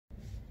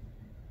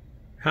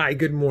Hi,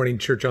 good morning,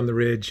 Church on the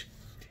Ridge.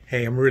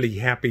 Hey, I'm really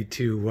happy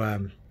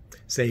to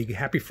say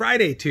happy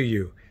Friday to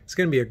you. It's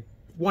going to be a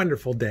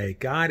wonderful day.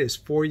 God is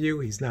for you.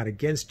 He's not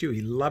against you.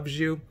 He loves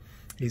you.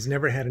 He's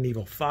never had an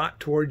evil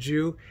thought towards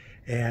you.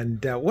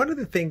 And one of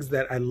the things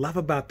that I love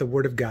about the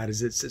Word of God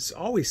is it's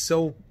always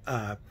so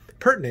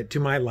pertinent to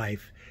my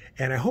life.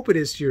 And I hope it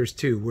is to yours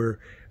too. We're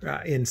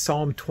in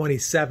Psalm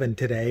 27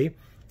 today.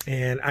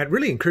 And I'd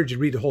really encourage you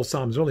to read the whole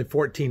Psalm. There's only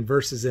 14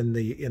 verses in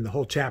the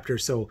whole chapter,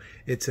 so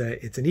it's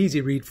an easy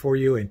read for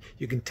you. And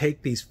you can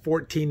take these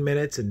 14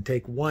 minutes and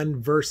take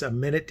one verse a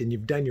minute, and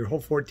you've done your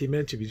whole 14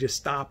 minutes if you just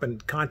stop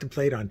and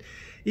contemplate on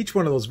each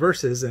one of those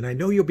verses. And I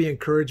know you'll be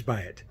encouraged by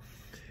it.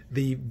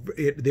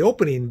 The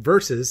opening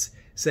verses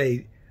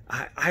say,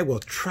 "I will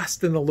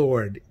trust in the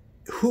Lord.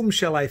 Whom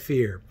shall I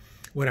fear?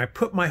 When I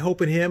put my hope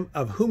in Him,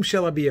 of whom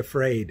shall I be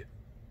afraid?"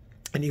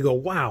 And you go,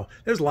 wow,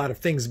 there's a lot of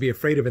things to be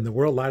afraid of in the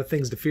world, a lot of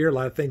things to fear, a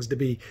lot of things to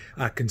be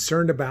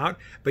concerned about.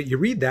 But you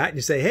read that and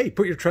you say, hey,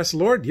 put your trust in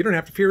the Lord. You don't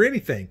have to fear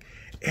anything.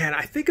 And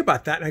I think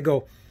about that and I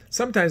go,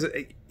 sometimes,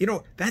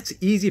 that's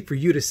easy for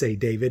you to say,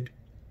 David.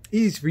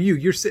 Easy for you.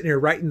 You're sitting here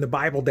writing the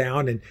Bible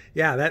down and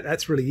yeah,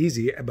 that's really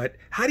easy. But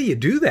how do you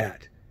do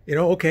that?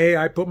 Okay,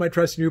 I put my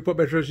trust in you, put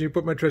my trust in you,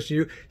 put my trust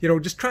in you.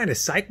 Just trying to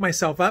psych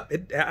myself up.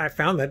 I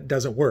found that it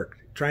doesn't work.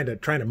 Trying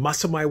to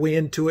muscle my way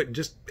into it and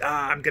just,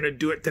 I'm going to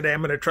do it today.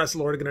 I'm going to trust the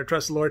Lord. I'm going to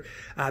trust the Lord.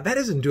 That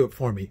doesn't do it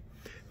for me.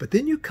 But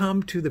then you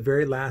come to the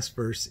very last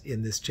verse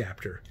in this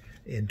chapter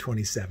in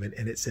 27,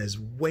 and it says,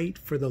 wait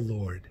for the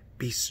Lord.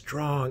 Be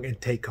strong and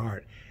take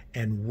heart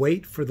and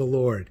wait for the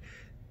Lord.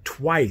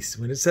 Twice.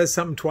 When it says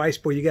something twice,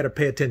 boy, you got to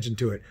pay attention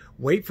to it.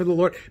 Wait for the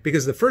Lord.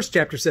 Because the first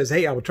chapter says,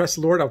 hey, I will trust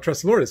the Lord. I'll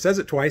trust the Lord. It says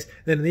it twice.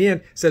 Then in the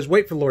end, it says,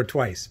 wait for the Lord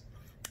twice.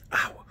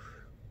 Oh,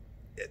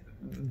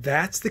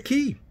 that's the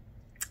key.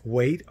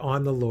 Wait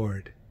on the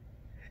Lord.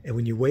 And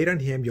when you wait on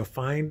Him, you'll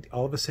find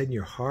all of a sudden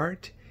your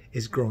heart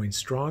is growing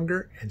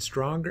stronger and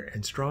stronger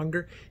and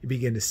stronger. You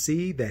begin to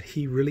see that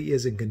He really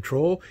is in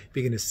control. You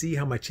begin to see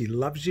how much He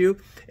loves you.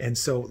 And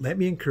so let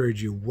me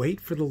encourage you, wait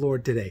for the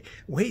Lord today.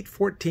 Wait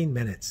 14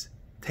 minutes.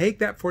 Take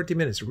that 14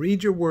 minutes,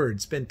 read your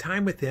word, spend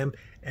time with Him,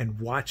 and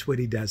watch what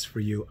He does for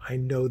you. I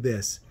know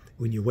this.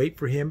 When you wait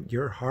for Him,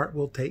 your heart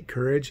will take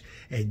courage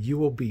and you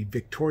will be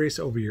victorious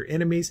over your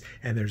enemies.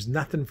 And there's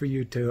nothing for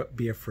you to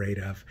be afraid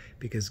of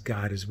because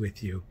God is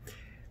with you.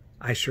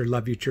 I sure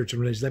love you, Church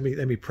and Religion.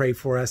 Let me pray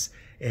for us.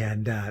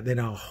 And then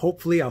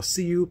hopefully I'll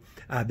see you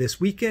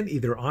this weekend,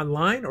 either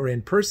online or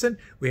in person.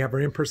 We have our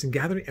in-person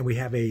gathering and we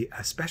have a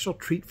special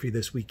treat for you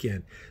this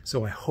weekend.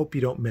 So I hope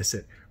you don't miss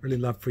it. Really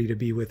love for you to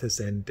be with us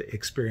and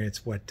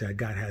experience what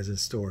God has in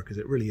store because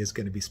it really is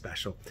going to be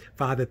special.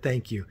 Father,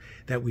 thank you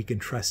that we can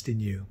trust in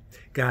you.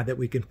 God, that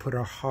we can put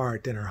our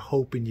heart and our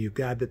hope in you.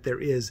 God, that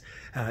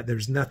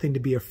there's nothing to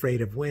be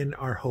afraid of when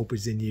our hope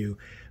is in you.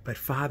 But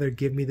Father,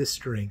 give me the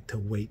strength to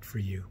wait for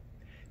you.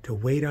 To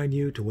wait on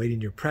you, to wait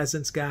in your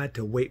presence, God,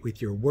 to wait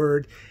with your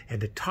word, and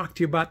to talk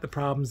to you about the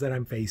problems that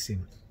I'm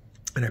facing.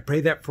 And I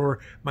pray that for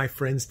my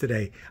friends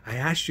today. I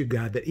ask you,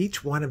 God, that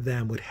each one of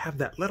them would have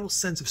that little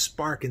sense of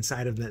spark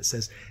inside of them that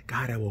says,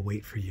 God, I will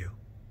wait for you.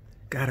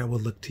 God, I will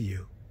look to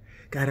you.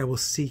 God, I will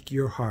seek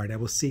your heart. I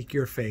will seek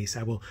your face.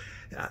 I will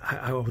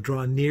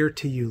draw near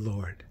to you,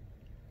 Lord.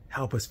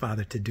 Help us,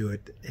 Father, to do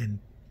it. And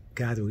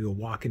God, that we will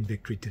walk in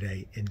victory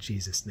today in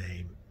Jesus'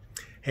 name.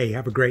 Hey,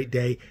 have a great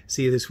day.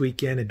 See you this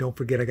weekend. And don't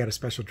forget, I got a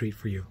special treat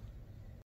for you.